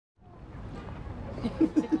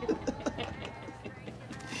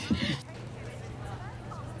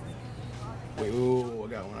Wait, ooh, I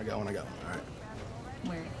got one. All right.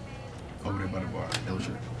 Where? Over there by the bar. No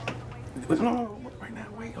shit. Wait, no, right now.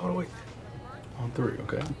 Wait, hold on, wait. On 3,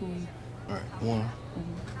 okay? Mm-hmm. All right, 1,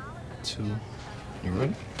 2. You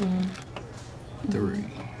ready? 3.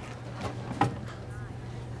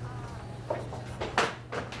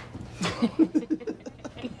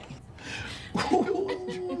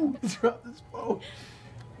 Ooh, drop this phone.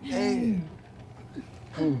 Hey.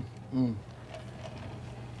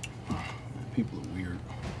 People are weird.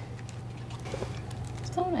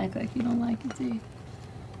 Just don't act like you don't like it, D.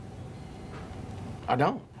 I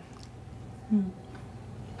don't.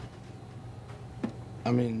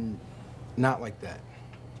 I mean, not like that.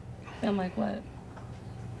 Then like what?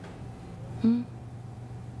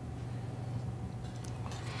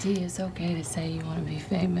 D, it's okay to say you want to be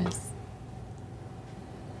famous.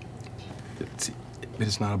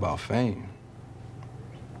 It's not about fame.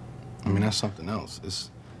 I mean, that's something else. It's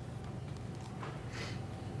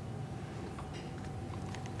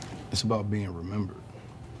about being remembered.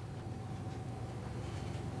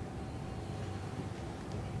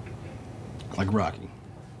 Like Rocky.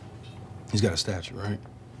 He's got a statue, right?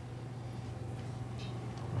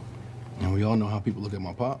 And we all know how people look at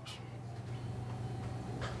my pops.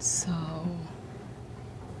 So,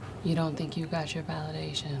 you don't think you got your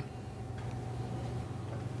validation?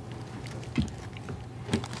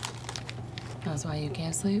 That's why you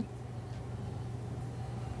can't sleep?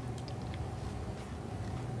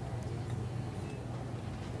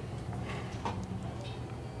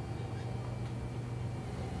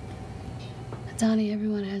 Donnie,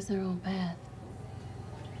 everyone has their own path.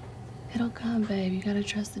 It'll come, babe. You gotta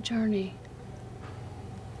trust the journey.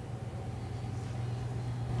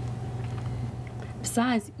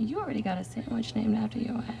 Besides, you already got a sandwich named after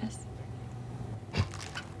your ass.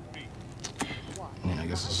 Yeah, I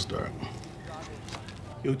guess it's a start.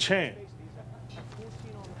 Yo, Chan,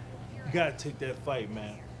 you gotta take that fight,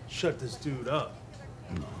 man. Shut this dude up.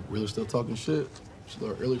 No, Wheeler's still talking shit.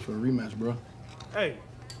 Start early for a rematch, bro. Hey,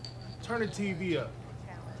 turn the TV up.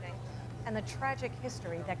 Challenging, and the tragic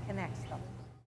history that connects them.